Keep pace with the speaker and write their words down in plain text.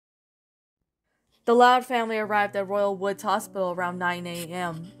The Loud family arrived at Royal Woods Hospital around 9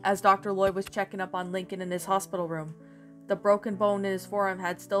 a.m. as Dr. Lloyd was checking up on Lincoln in his hospital room. The broken bone in his forearm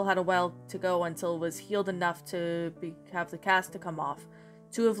had still had a while to go until it was healed enough to have the cast to come off.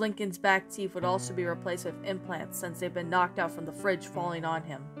 Two of Lincoln's back teeth would also be replaced with implants since they'd been knocked out from the fridge falling on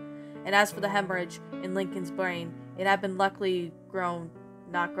him. And as for the hemorrhage in Lincoln's brain, it had been luckily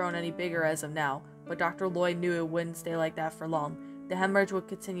not grown any bigger as of now, but Dr. Lloyd knew it wouldn't stay like that for long. The hemorrhage would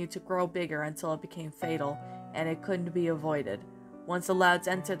continue to grow bigger until it became fatal, and it couldn't be avoided. Once the Louds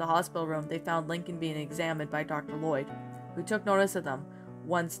entered the hospital room, they found Lincoln being examined by Dr. Lloyd, who took notice of them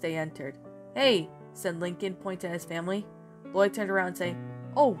once they entered. "Hey," said Lincoln, pointing at his family. Lloyd turned around and said,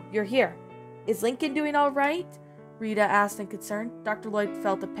 "Oh, you're here. Is Lincoln doing all right?" Rita asked in concern. Dr. Lloyd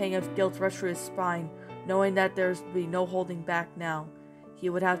felt a pang of guilt rush through his spine, knowing that there would be no holding back now. He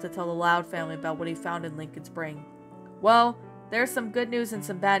would have to tell the Loud family about what he found in Lincoln's brain. "Well, there's some good news and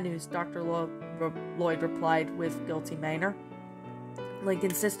some bad news," Dr. Lloyd replied with guilty manner.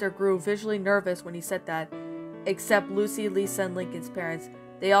 Lincoln's sister grew visually nervous when he said that. Except Lucy, Lisa, and Lincoln's parents,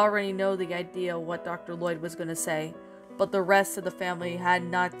 they already know the idea of what Dr. Lloyd was going to say, but the rest of the family had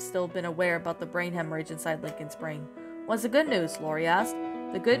not still been aware about the brain hemorrhage inside Lincoln's brain. "What's the good news?" Lori asked.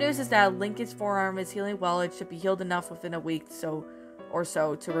 "The good news is that Lincoln's forearm is healing well. It should be healed enough within a week or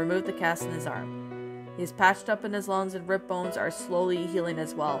so to remove the cast in his arm. He's patched up in his lungs and rib bones are slowly healing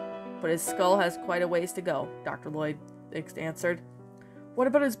as well, but his skull has quite a ways to go," Dr. Lloyd answered. "What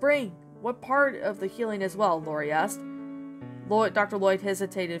about his brain? What part of the healing as well?" Lori asked. Dr. Lloyd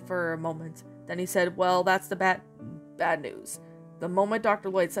hesitated for a moment. Then he said, "Well, that's the bad news." The moment Dr.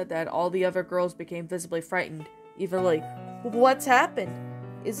 Lloyd said that, all the other girls became visibly frightened. Even Lily. "What's happened?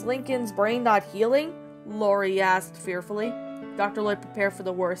 Is Lincoln's brain not healing?" Lori asked fearfully. Dr. Lloyd prepared for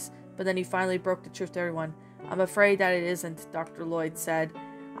the worst, but then he finally broke the truth to everyone. "I'm afraid that it isn't," Dr. Lloyd said.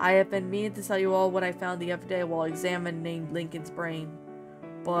 "I have been meaning to tell you all what I found the other day while examining Lincoln's brain,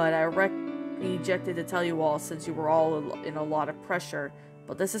 but I rejected to tell you all since you were all in a lot of pressure.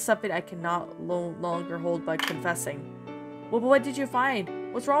 But this is something I cannot no longer hold by confessing." "Well, but what did you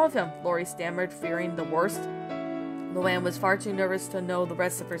find? What's wrong with him?" Lori stammered, fearing the worst. Luan was far too nervous to know the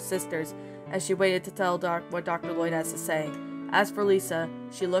rest of her sisters, as she waited to tell what Dr. Lloyd has to say. As for Lisa,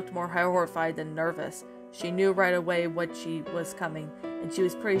 she looked more horrified than nervous. She knew right away what was coming, and she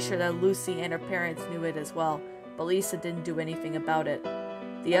was pretty sure that Lucy and her parents knew it as well, but Lisa didn't do anything about it.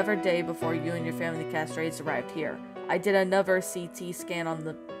 "The other day, before you and your family castrates arrived here, I did another CT scan on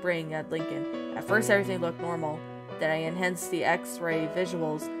the brain at Lincoln. At first everything looked normal. Then I enhanced the X-ray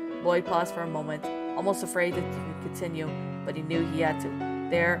visuals." Lloyd paused for a moment, almost afraid to continue, but he knew he had to.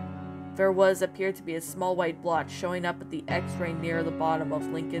 There appeared to be a small white blotch showing up at the X-ray near the bottom of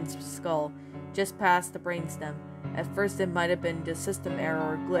Lincoln's skull, just past the brainstem. At first it might have been just system error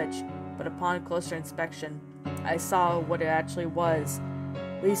or glitch, but upon closer inspection, I saw what it actually was.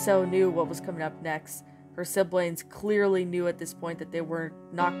 Lisa knew what was coming up next. Her siblings clearly knew at this point that they were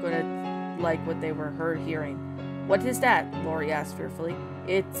not going to like what they were hearing. "What is that?" Lori asked fearfully.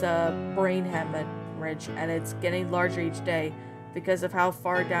 "It's a brain hemorrhage, and it's getting larger each day. Because of how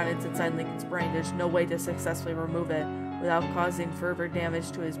far down it's inside Lincoln's brain, there's no way to successfully remove it without causing further damage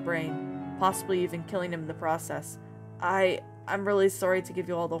to his brain, possibly even killing him in the process. I'm really sorry to give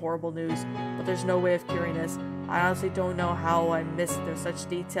you all the horrible news, but there's no way of curing this. I honestly don't know how I missed such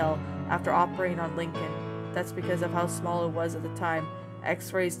detail after operating on Lincoln. That's because of how small it was at the time.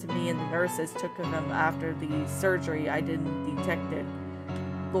 X-rays to me and the nurses took of him after the surgery. I didn't detect it,"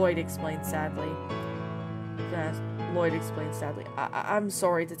 Lloyd explained sadly. I'm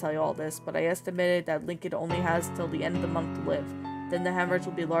sorry to tell you all this, but I estimated that Lincoln only has till the end of the month to live. Then the hemorrhage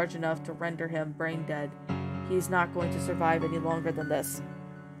will be large enough to render him brain dead. He's not going to survive any longer than this."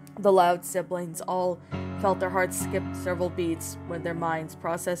 The Loud siblings all felt their hearts skip several beats with their minds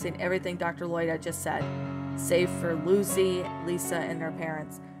processing everything Dr. Lloyd had just said, save for Lucy, Lisa, and her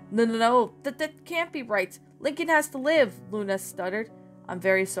parents. No, that can't be right. Lincoln has to live," Luna stuttered. "I'm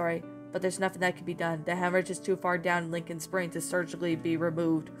very sorry, but there's nothing that can be done. The hemorrhage is too far down in Lincoln's brain to surgically be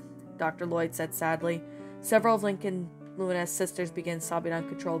removed," Dr. Lloyd said sadly. Several of Luna's sisters began sobbing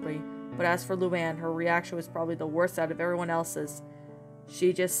uncontrollably, but as for Luan, her reaction was probably the worst out of everyone else's.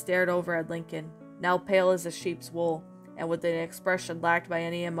 She just stared over at Lincoln, now pale as a sheep's wool, and with an expression lacked by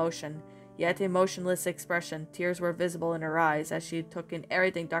any emotion. Yet a motionless expression, tears were visible in her eyes as she took in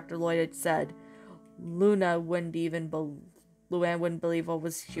everything Dr. Lloyd had said. Luan wouldn't believe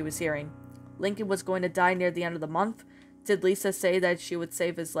what she was hearing. Lincoln was going to die near the end of the month? Did Lisa say that she would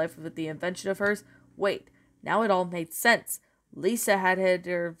save his life with the invention of hers? Wait, now it all made sense. Lisa had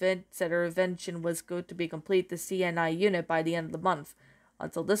said her invention was going to be complete the CNI unit by the end of the month.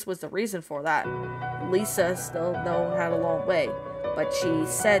 until this was the reason for that. Lisa still had a long way, but she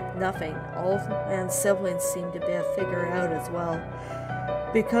said nothing. All of Luan's siblings seemed to be a figure out as well,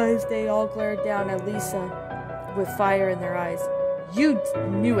 because they all glared down at Lisa with fire in their eyes. You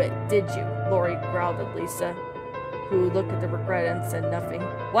knew it, did you? Lori growled at Lisa, who looked at the regret and said nothing.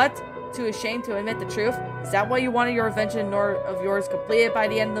 What? Too ashamed to admit the truth? Is that why you wanted your revenge of yours completed by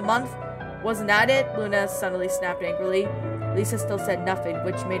the end of the month? Wasn't that it? Luna suddenly snapped angrily. Lisa still said nothing,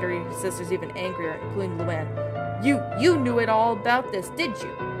 which made her sisters even angrier, including Luan. You knew it all about this, did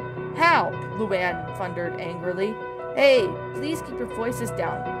you? How? Luan thundered angrily. Hey, please keep your voices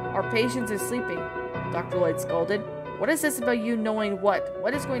down. Our patients are sleeping, Dr. Lloyd scolded. What is this about you knowing what?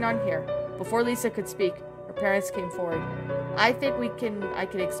 What is going on here? Before Lisa could speak, her parents came forward. I think I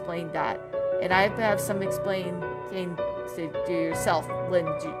can explain that. And I have some explaining to do yourself, Lynn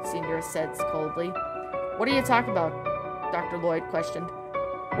Sr. said coldly. What are you talking about? Dr. Lloyd questioned.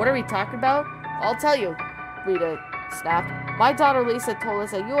 What are we talking about? I'll tell you, Rita snapped. My daughter Lisa told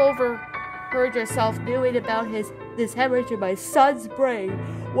us that you overheard yourself doing about this hemorrhage in my son's brain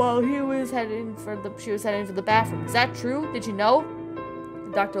while she was heading for the bathroom. Is that true? Did you know?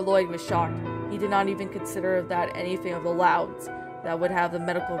 Dr. Lloyd was shocked. He did not even consider that anything of the louds that would have the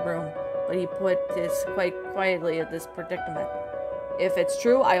medical room, but he put this quite quietly at this predicament. If it's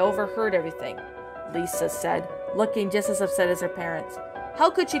true, I overheard everything, Lisa said, looking just as upset as her parents. How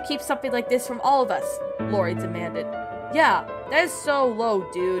could you keep something like this from all of us? Lori demanded. Yeah, that is so low,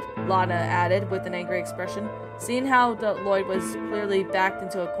 dude, Lana added with an angry expression. Seeing how Lloyd was clearly backed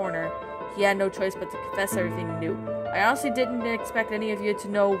into a corner, he had no choice but to confess everything he knew. I honestly didn't expect any of you to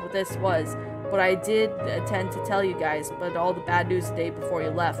know what this was, but I did intend to tell you guys, but all the bad news the day before you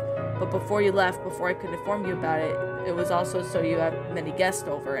left. But before you left, before I could inform you about it, it was also so you have many guests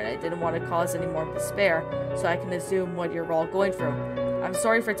over, and I didn't want to cause any more despair, so I can assume what you're all going through. I'm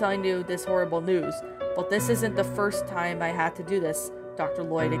sorry for telling you this horrible news, but this isn't the first time I had to do this, Dr.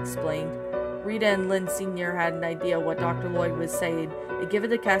 Lloyd explained. Rita and Lynn Sr. had an idea what Dr. Lloyd was saying, and given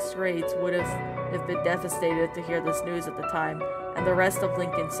the Cascades would have been devastated to hear this news at the time, and the rest of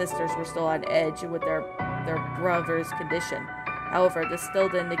Lincoln's sisters were still on edge with their brother's condition. However, this still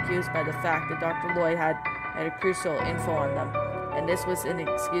didn't accuse by the fact that Dr. Lloyd had a crucial info on them, and this was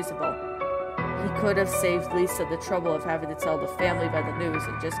inexcusable. He could have saved Lisa the trouble of having to tell the family by the news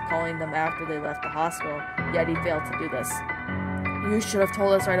and just calling them after they left the hospital, yet he failed to do this. You should have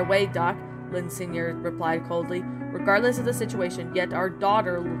told us right away, Doc, Lynn Sr. replied coldly. Regardless of the situation, yet our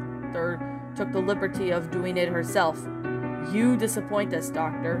daughter took the liberty of doing it herself. You disappoint us,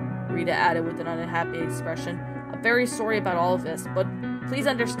 Doctor, Rita added with an unhappy expression. I'm very sorry about all of this, but please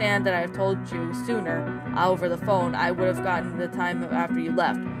understand that I have told you sooner over the phone I would have gotten the time after you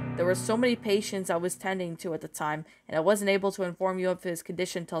left. There were so many patients I was tending to at the time, and I wasn't able to inform you of his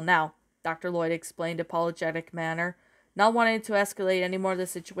condition till now, Dr. Lloyd explained in an apologetic manner. Not wanting to escalate any more of the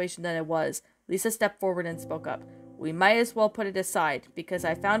situation than it was, Lisa stepped forward and spoke up. We might as well put it aside, because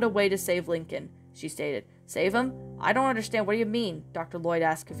I found a way to save Lincoln, she stated. Save him? I don't understand. What do you mean? Dr. Lloyd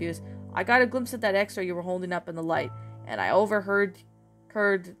asked, confused. I got a glimpse of that X-ray you were holding up in the light, and I overheard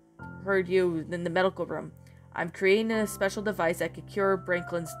you in the medical room. I'm creating a special device that could cure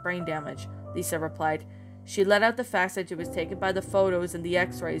Branklin's brain damage, Lisa replied. She let out the fact that it was taken by the photos and the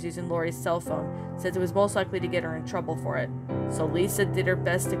X-rays using Lori's cell phone, since it was most likely to get her in trouble for it. So Lisa did her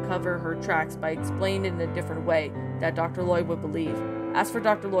best to cover her tracks by explaining it in a different way that Dr. Lloyd would believe. As for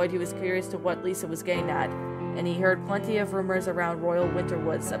Dr. Lloyd, he was curious to what Lisa was getting at, and he heard plenty of rumors around Royal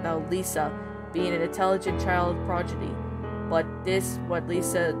Winterwoods about Lisa being an intelligent child prodigy. But what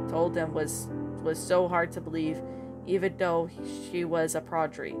Lisa told him was so hard to believe, even though she was a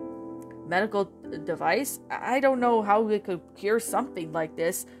prodigy. Medical device? I don't know how it could cure something like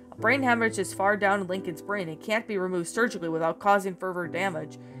this. A brain hemorrhage is far down in Lincoln's brain and can't be removed surgically without causing further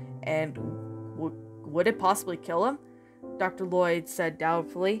damage. And would it possibly kill him? Dr. Lloyd said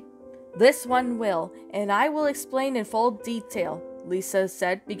doubtfully. This one will, and I will explain in full detail, Lisa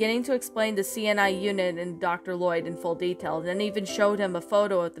said, beginning to explain the CNI unit and Dr. Lloyd in full detail, then even showed him a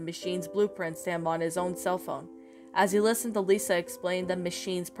photo of the machine's blueprints to him on his own cell phone. As he listened to Lisa explain the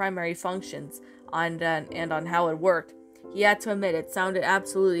machine's primary functions and on how it worked, he had to admit it sounded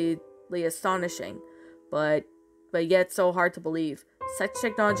absolutely astonishing, but yet so hard to believe. Such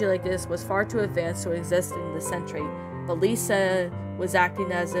technology like this was far too advanced to exist in this century, but Lisa was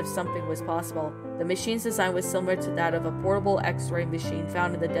acting as if something was possible. The machine's design was similar to that of a portable X-ray machine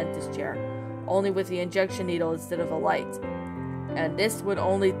found in the dentist chair, only with the injection needle instead of a light. And this would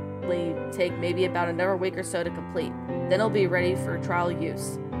only take maybe about another week or so to complete. Then it'll be ready for trial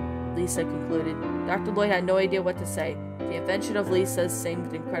use, Lisa concluded. Dr. Lloyd had no idea what to say. To The invention of Lisa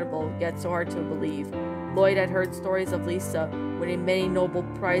seemed incredible, yet so hard to believe. Lloyd had heard stories of Lisa winning many Nobel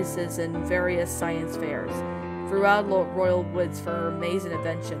Prizes in various science fairs throughout Royal Woods for her amazing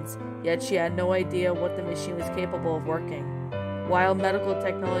inventions, yet she had no idea what the machine was capable of working. While medical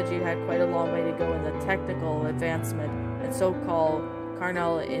technology had quite a long way to go in the technical advancement, and so-called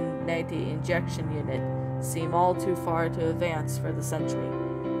carnal innate injection unit seemed all too far to advance for the century.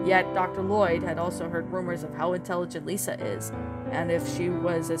 Yet Dr. Lloyd had also heard rumors of how intelligent Lisa is, and if she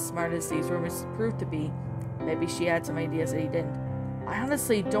was as smart as these rumors proved to be, maybe she had some ideas that he didn't. I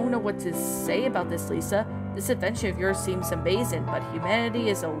honestly don't know what to say about this, Lisa. This invention of yours seems amazing, but humanity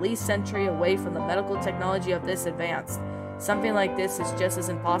is at least a century away from the medical technology of this advanced. Something like this is just as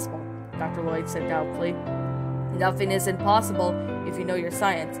impossible, Dr. Lloyd said doubtfully. Nothing is impossible if you know your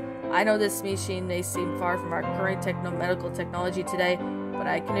science. I know this machine may seem far from our current medical technology today, but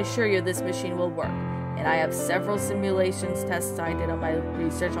I can assure you this machine will work. And I have several simulations tests I did on my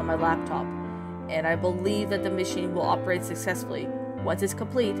research on my laptop. And I believe that the machine will operate successfully. Once it's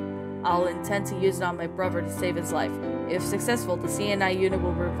complete, I'll intend to use it on my brother to save his life. If successful, the CNI unit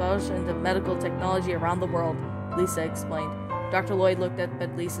will revolution the medical technology around the world, Lisa explained. Dr. Lloyd looked up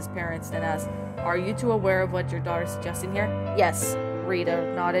at Lisa's parents and asked, "Are you two aware of what your daughter is suggesting here?" "Yes,"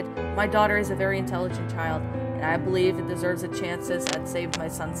 Rita nodded. "My daughter is a very intelligent child, and I believe it deserves the chances that saved my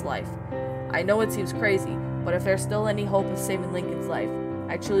son's life. I know it seems crazy, but if there's still any hope of saving Lincoln's life,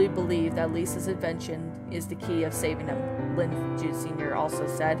 I truly believe that Lisa's invention is the key of saving him," Lynn Sr. also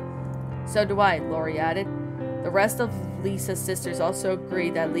said. "So do I," Lori added. The rest of Lisa's sisters also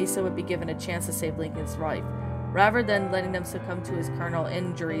agreed that Lisa would be given a chance to save Lincoln's life. Rather than letting him succumb to his carnal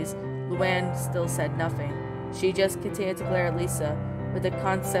injuries, Luan still said nothing. She just continued to glare at Lisa with the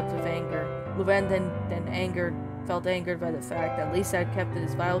concept of anger. Luan felt angered by the fact that Lisa had kept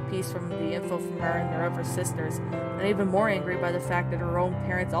this vital piece from the info from her and her other sisters, and even more angry by the fact that her own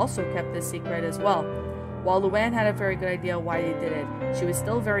parents also kept this secret as well. While Luan had a very good idea why they did it, she was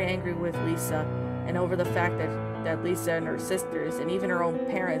still very angry with Lisa and over the fact that Lisa and her sisters and even her own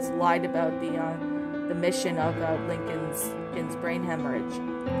parents lied about the mission of Lincoln's brain hemorrhage.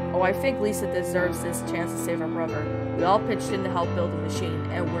 "Oh, I think Lisa deserves this chance to save her brother. We all pitched in to help build the machine,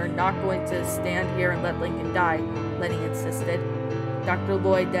 and we're not going to stand here and let Lincoln die," Lenny insisted. Dr.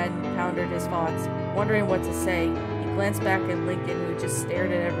 Lloyd then pondered his thoughts, wondering what to say. He glanced back at Lincoln, who just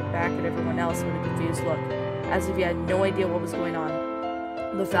stared at everyone else with a confused look, as if he had no idea what was going on.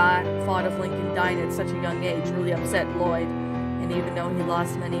 The thought of Lincoln dying at such a young age really upset Lloyd, and even though he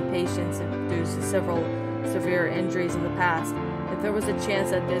lost many patients due to several severe injuries in the past, if there was a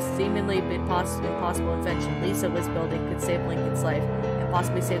chance that this seemingly impossible invention Lisa was building could save Lincoln's life and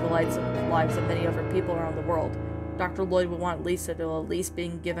possibly save the lives of many other people around the world, Dr. Lloyd would want Lisa to at least be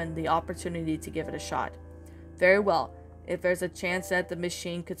given the opportunity to give it a shot. "Very well. If there's a chance that the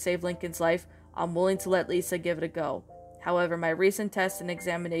machine could save Lincoln's life, I'm willing to let Lisa give it a go. However, my recent tests and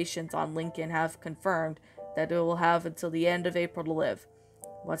examinations on Lincoln have confirmed that it will have until the end of April to live.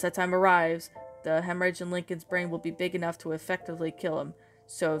 Once that time arrives, the hemorrhage in Lincoln's brain will be big enough to effectively kill him.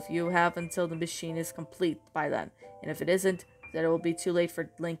 So if you have until the machine is complete by then, and if it isn't, then it will be too late for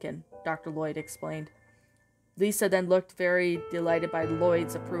Lincoln," Dr. Lloyd explained. Lisa then looked very delighted by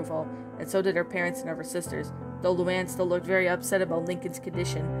Lloyd's approval, and so did her parents and her sisters, though Luan still looked very upset about Lincoln's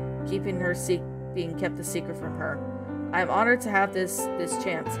condition, being kept a secret from her. "I am honored to have this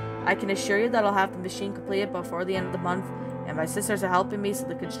chance. I can assure you that I'll have the machine completed before the end of the month, and my sisters are helping me so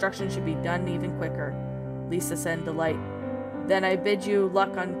the construction should be done even quicker," Lisa said in delight. "Then I bid you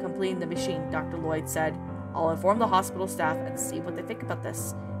luck on completing the machine," Dr. Lloyd said. "I'll inform the hospital staff and see what they think about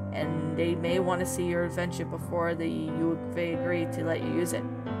this, and they may want to see your invention before they agree to let you use it."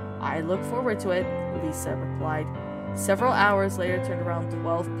 "I look forward to it," Lisa replied. Several hours later turned around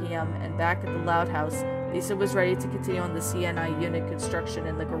 12 p.m., and back at the Loud House, Lisa was ready to continue on the CNI unit construction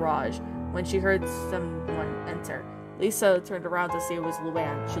in the garage when she heard someone enter. Lisa turned around to see it was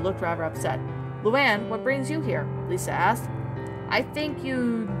Luan. She looked rather upset. "Luan, what brings you here?" Lisa asked. "I think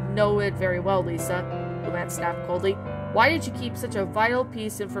you know it very well, Lisa," Luan snapped coldly. "Why did you keep such a vital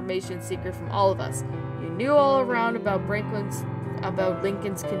piece of information secret from all of us? You knew all around about Lincoln's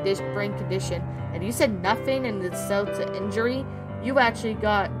brain condition, and you said nothing in itself to injury. You actually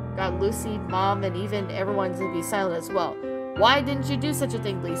got Lucy, Mom, and even everyone to be silent as well. Why didn't you do such a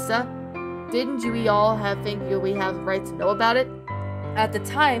thing, Lisa? Didn't we all think we have the right to know about it? At the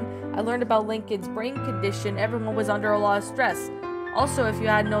time I learned about Lincoln's brain condition, everyone was under a lot of stress. Also, if you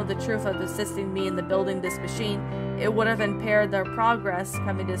had known the truth of assisting me in the building this machine, it would have impaired their progress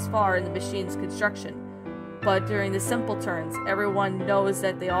coming this far in the machine's construction. But during the simple turns, everyone knows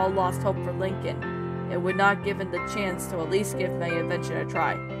that they all lost hope for Lincoln. it would not given the chance to at least give my invention a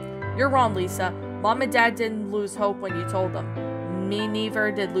try. You're wrong, Lisa. Mom and Dad didn't lose hope when you told them. Me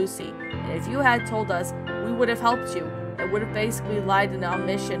neither did Lucy. And if you had told us, we would have helped you. It would have basically lied in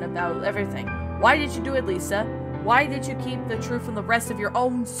omission about everything. Why did you do it, Lisa? Why did you keep the truth from the rest of your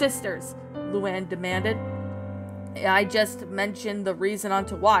own sisters? Luan demanded. I just mentioned the reason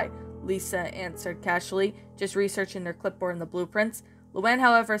onto why, Lisa answered casually, just researching their clipboard and the blueprints. Luan,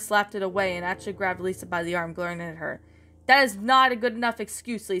 however, slapped it away and actually grabbed Lisa by the arm, glaring at her. That is not a good enough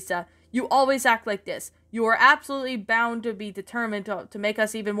excuse, Lisa. You always act like this. You are absolutely bound to be determined to make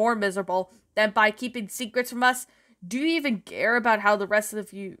us even more miserable than by keeping secrets from us. Do you even care about how the rest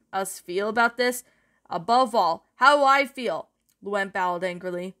of us feel about this? Above all, how I feel. Luan bowed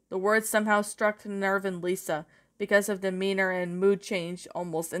angrily. The words somehow struck a nerve in Lisa, because of demeanor and mood change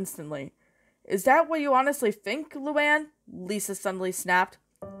almost instantly. Is that what you honestly think, Luan? Lisa suddenly snapped.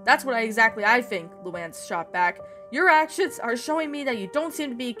 That's what exactly I think, Luan shot back. Your actions are showing me that you don't seem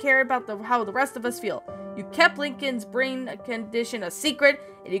to be care about how the rest of us feel. You kept Lincoln's brain condition a secret,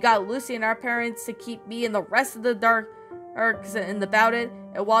 and you got Lucy and our parents to keep me and the rest of the dark about it.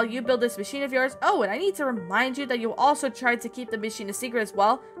 And while you build this machine of yours, oh, and I need to remind you that you also tried to keep the machine a secret as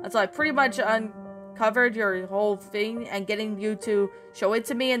well, until I pretty much uncovered your whole thing and getting you to show it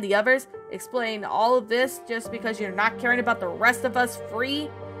to me and the others. Explain all of this just because you're not caring about the rest of us free?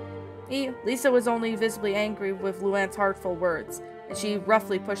 Lisa was only visibly angry with Luan's heartful words, and she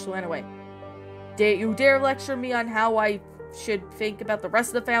roughly pushed Luan away. You dare lecture me on how I should think about the rest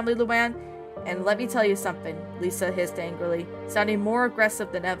of the family, Luan? And let me tell you something, Lisa hissed angrily, sounding more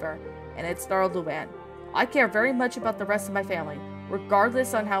aggressive than ever, and it startled Luan. I care very much about the rest of my family,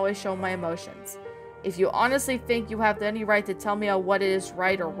 regardless on how I show my emotions. If you honestly think you have any right to tell me what is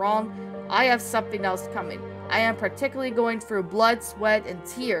right or wrong, I have something else coming. I am particularly going through blood, sweat, and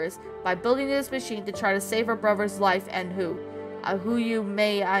tears by building this machine to try to save our brother's life, and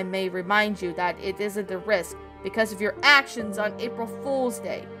I may remind you that it isn't a risk because of your actions on April Fool's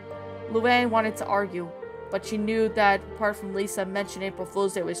Day. Luan wanted to argue, but she knew that apart from Lisa mentioning April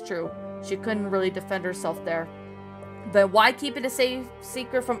Fool's Day was true, she couldn't really defend herself there. Then why keep it a safe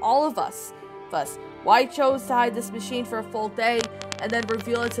secret from all of us? Why chose to hide this machine for a full day and then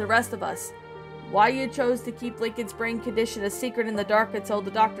reveal it to the rest of us? Why you chose to keep Lincoln's brain condition a secret in the dark until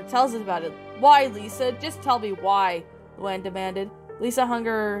the doctor tells us about it? Why, Lisa? Just tell me why, Luan demanded. Lisa hung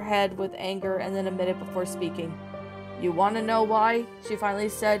her head with anger and then a minute before speaking. You want to know why? She finally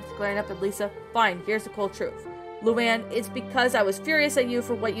said, glaring up at Lisa. Fine, here's the cold truth. Luan, it's because I was furious at you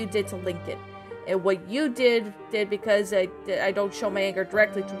for what you did to Lincoln. And what you did because I don't show my anger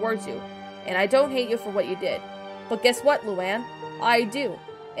directly towards you. And I don't hate you for what you did. But guess what, Luan? I do.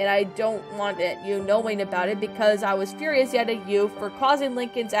 And I don't want you knowing about it because I was furious yet at you for causing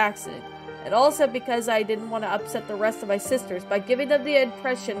Lincoln's accident. And also because I didn't want to upset the rest of my sisters by giving them the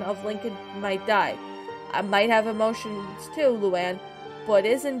impression of Lincoln might die. I might have emotions too, Luan, but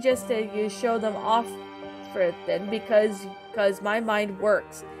it isn't just that you show them off for it then because my mind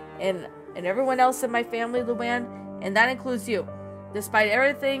works. And everyone else in my family, Luan, and that includes you. Despite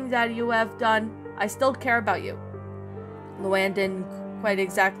everything that you have done, I still care about you. Luan didn't quite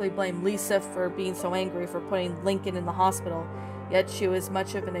exactly blame Lisa for being so angry for putting Lincoln in the hospital, yet she was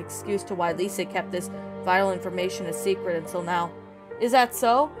much of an excuse to why Lisa kept this vital information a secret until now. Is that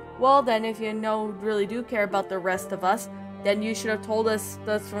so? Well then, if you really do care about the rest of us, then you should have told us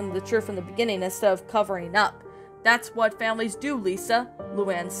from the truth from the beginning instead of covering up. That's what families do, Lisa,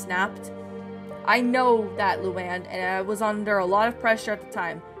 Luan snapped. I know that, Luan, and I was under a lot of pressure at the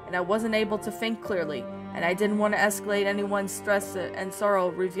time, and I wasn't able to think clearly, and I didn't want to escalate anyone's stress and sorrow,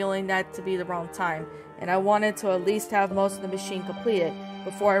 revealing that to be the wrong time, and I wanted to at least have most of the machine completed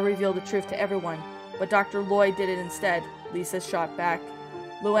before I revealed the truth to everyone. But Dr. Lloyd did it instead, Lisa shot back.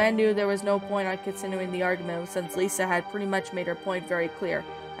 Luan knew there was no point on continuing the argument since Lisa had pretty much made her point very clear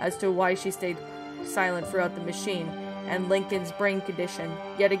as to why she stayed silent throughout the machine and Lincoln's brain condition.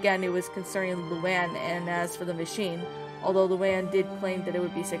 Yet again, it was concerning Luan, and as for the machine, although Luan did claim that it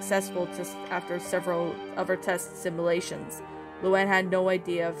would be successful after several other test simulations, Luan had no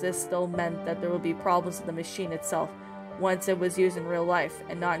idea if this still meant that there would be problems with the machine itself once it was used in real life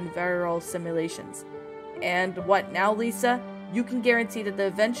and not in viral simulations. And what now, Lisa? You can guarantee that the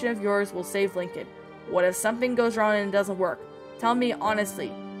invention of yours will save Lincoln. What if something goes wrong and it doesn't work? Tell me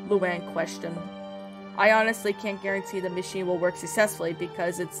honestly, Luan questioned. I honestly can't guarantee the machine will work successfully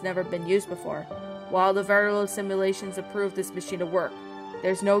because it's never been used before. While the viral simulations approve this machine to work,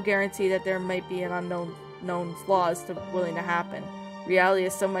 there's no guarantee that there might be an unknown flaws willing to happen. Reality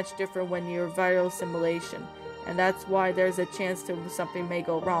is so much different when you're viral simulation, and that's why there's a chance something may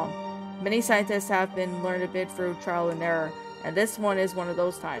go wrong. Many scientists have been learned a bit through trial and error, and this one is one of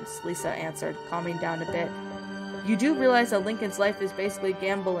those times, Lisa answered, calming down a bit. You do realize that Lincoln's life is basically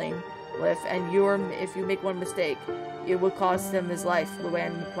gambling with, and if you make one mistake, it would cost him his life,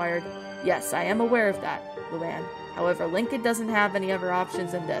 Luan inquired. Yes, I am aware of that, Luan. However, Lincoln doesn't have any other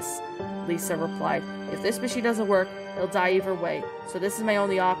options than this, Lisa replied. If this machine doesn't work, he'll die either way, so this is my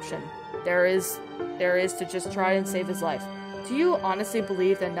only option. There is to just try and save his life. Do you honestly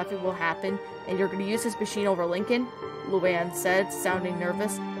believe that nothing will happen, and you're going to use this machine over Lincoln? Luan said, sounding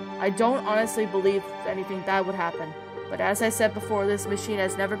nervous. I don't honestly believe anything bad would happen, but as I said before, this machine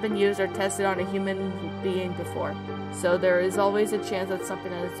has never been used or tested on a human being before, so there is always a chance that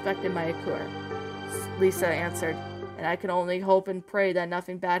something unexpected might occur, Lisa answered, and I can only hope and pray that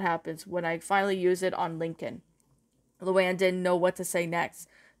nothing bad happens when I finally use it on Lincoln. Luan didn't know what to say next.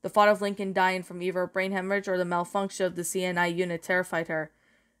 The thought of Lincoln dying from either a brain hemorrhage or the malfunction of the CNI unit terrified her.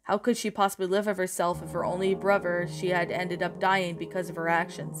 How could she possibly live with herself if her only brother she had ended up dying because of her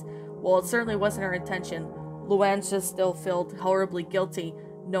actions? Well, it certainly wasn't her intention. Luan just still felt horribly guilty,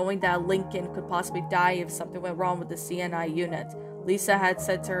 knowing that Lincoln could possibly die if something went wrong with the CNI unit. Lisa had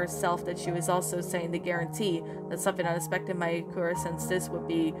said to herself that she was also saying the guarantee that something unexpected might occur, since this would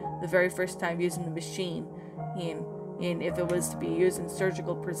be the very first time using the machine, and if it was to be used in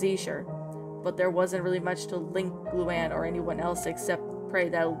surgical procedure. But there wasn't really much to link Luan or anyone else except pray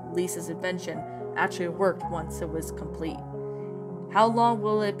that Lisa's invention actually worked once it was complete. How long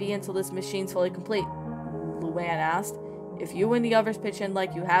will it be until this machine's fully complete? Luan asked. If you and the others pitch in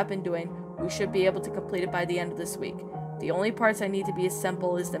like you have been doing, we should be able to complete it by the end of this week. The only parts I need to be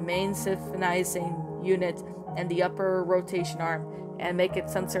assembled is the main synchronizing unit and the upper rotation arm, and make it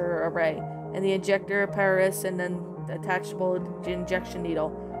sensor array, and the injector apparatus, and then the attachable injection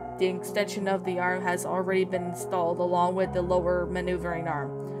needle. The extension of the arm has already been installed along with the lower maneuvering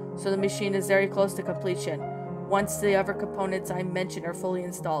arm, so the machine is very close to completion. Once the other components I mentioned are fully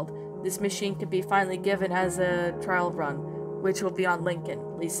installed, this machine can be finally given as a trial run, which will be on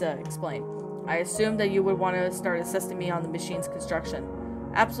Lincoln, Lisa explained. I assumed that you would want to start assisting me on the machine's construction.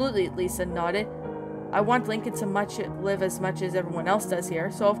 Absolutely, Lisa nodded. I want Lincoln to live as much as everyone else does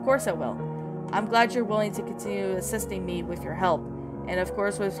here, so of course I will. I'm glad you're willing to continue assisting me with your help, and of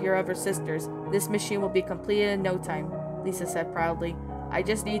course with your other sisters. This machine will be completed in no time, Lisa said proudly. I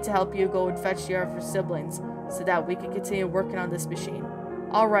just need to help you go and fetch your other siblings, so that we can continue working on this machine.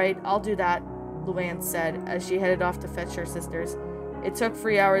 Alright, I'll do that, Luan said, as she headed off to fetch her sisters. It took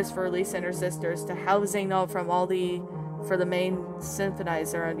 3 hours for Lisa and her sisters to housing for the main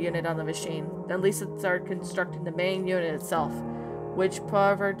synthesizer unit on the machine. Then Lisa started constructing the main unit itself, which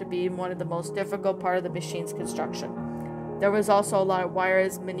proved to be one of the most difficult part of the machine's construction. There was also a lot of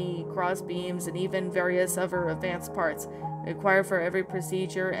wires, many cross beams, and even various other advanced parts required for every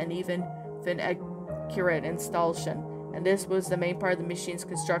procedure and even accurate installation. And this was the main part of the machine's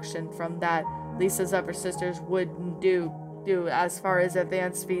construction. From that, Lisa's other sisters wouldn't do as far as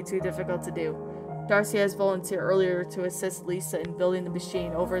advanced feat too difficult to do. Darcy has volunteered earlier to assist Lisa in building the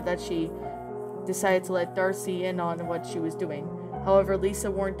machine, over that she decided to let Darcy in on what she was doing. However, Lisa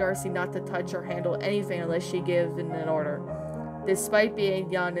warned Darcy not to touch or handle anything unless she gave an order. Despite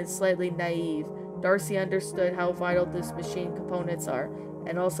being young and slightly naive, Darcy understood how vital this machine components are,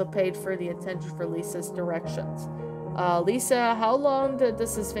 and also paid for the attention for Lisa's directions. Lisa, how long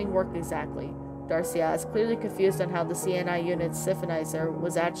does this thing work exactly? Darcy asked, clearly confused on how the CNI unit's synchronizer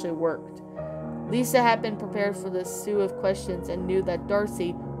was actually worked. Lisa had been prepared for this slew of questions and knew that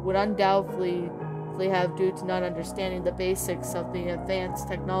Darcy would undoubtedly have due to not understanding the basics of the advanced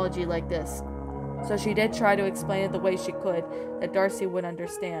technology like this. So she did try to explain it the way she could, that Darcy would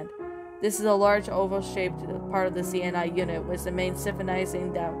understand. This is a large oval-shaped part of the CNI unit, with the main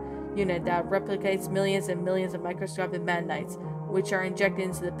synchronizing unit that replicates millions and millions of microscopic magnets, which are injected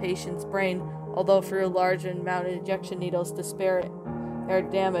into the patient's brain, although through a large amount of injection needles to spare or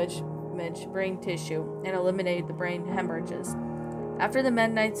damage brain tissue and eliminate the brain hemorrhages. After the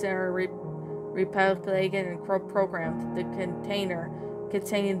magnets are replicated and programmed, the container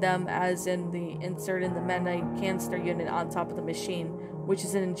containing them, as in the insert in the magnetic canister unit on top of the machine, which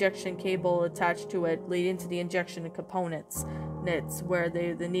is an injection cable attached to it, leading to the injection components, where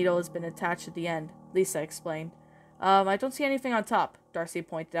the needle has been attached at the end, Lisa explained. I don't see anything on top, Darcy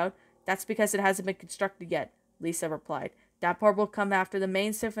pointed out. That's because it hasn't been constructed yet, Lisa replied. That part will come after the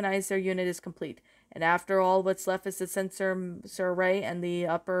main synchronizer unit is complete, and after all, what's left is the sensor array and the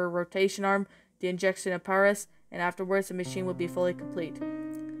upper rotation arm, the injection apparatus, and afterwards the machine will be fully complete.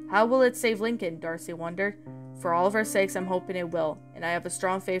 How will it save Lincoln? Darcy wondered. For all of our sakes, I'm hoping it will, and I have a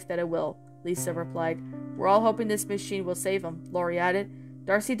strong faith that it will, Lisa replied. We're all hoping this machine will save him, Laurie added.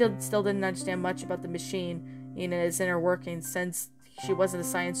 Darcy still didn't understand much about the machine and its inner workings, since she wasn't a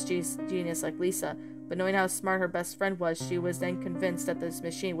science genius like Lisa, but knowing how smart her best friend was, she was then convinced that this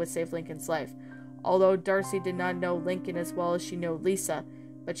machine would save Lincoln's life. Although Darcy did not know Lincoln as well as she knew Lisa,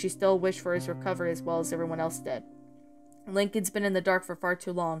 but she still wished for his recovery as well as everyone else did. Lincoln's been in the dark for far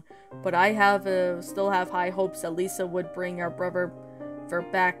too long, but I still have high hopes that Lisa would bring our brother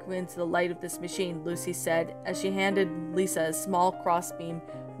back into the light of this machine, Lucy said, as she handed Lisa a small crossbeam,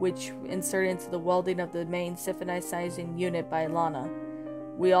 which inserted into the welding of the main synchronizing unit by Lana.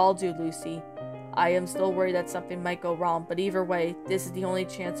 We all do, Lucy. I am still worried that something might go wrong, but either way, this is the only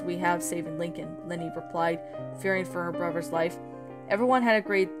chance we have saving Lincoln, Lenny replied, fearing for her brother's life. Everyone had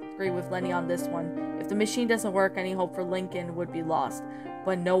agreed with Lenny on this one. If the machine doesn't work, any hope for Lincoln would be lost,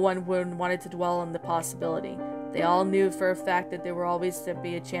 but no one wanted to dwell on the possibility. They all knew for a fact that there would always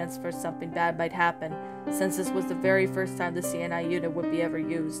be a chance for something bad might happen, since this was the very first time the CNI unit would be ever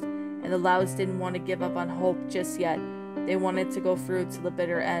used, and the Louds didn't want to give up on hope just yet. They wanted to go through to the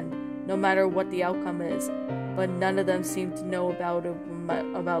bitter end, no matter what the outcome is, but none of them seemed to know about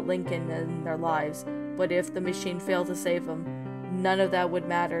Lincoln and their lives. But if the machine failed to save him, none of that would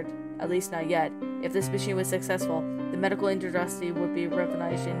matter, at least not yet. If this machine was successful, the medical industry would be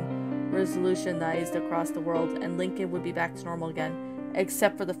revolutionized across the world, and Lincoln would be back to normal again,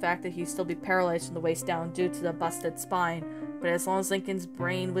 except for the fact that he'd still be paralyzed from the waist down due to the busted spine. But as long as Lincoln's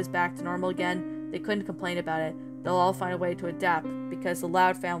brain was back to normal again, they couldn't complain about it. They'll all find a way to adapt, because the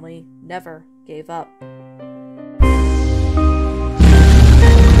Loud family never gave up.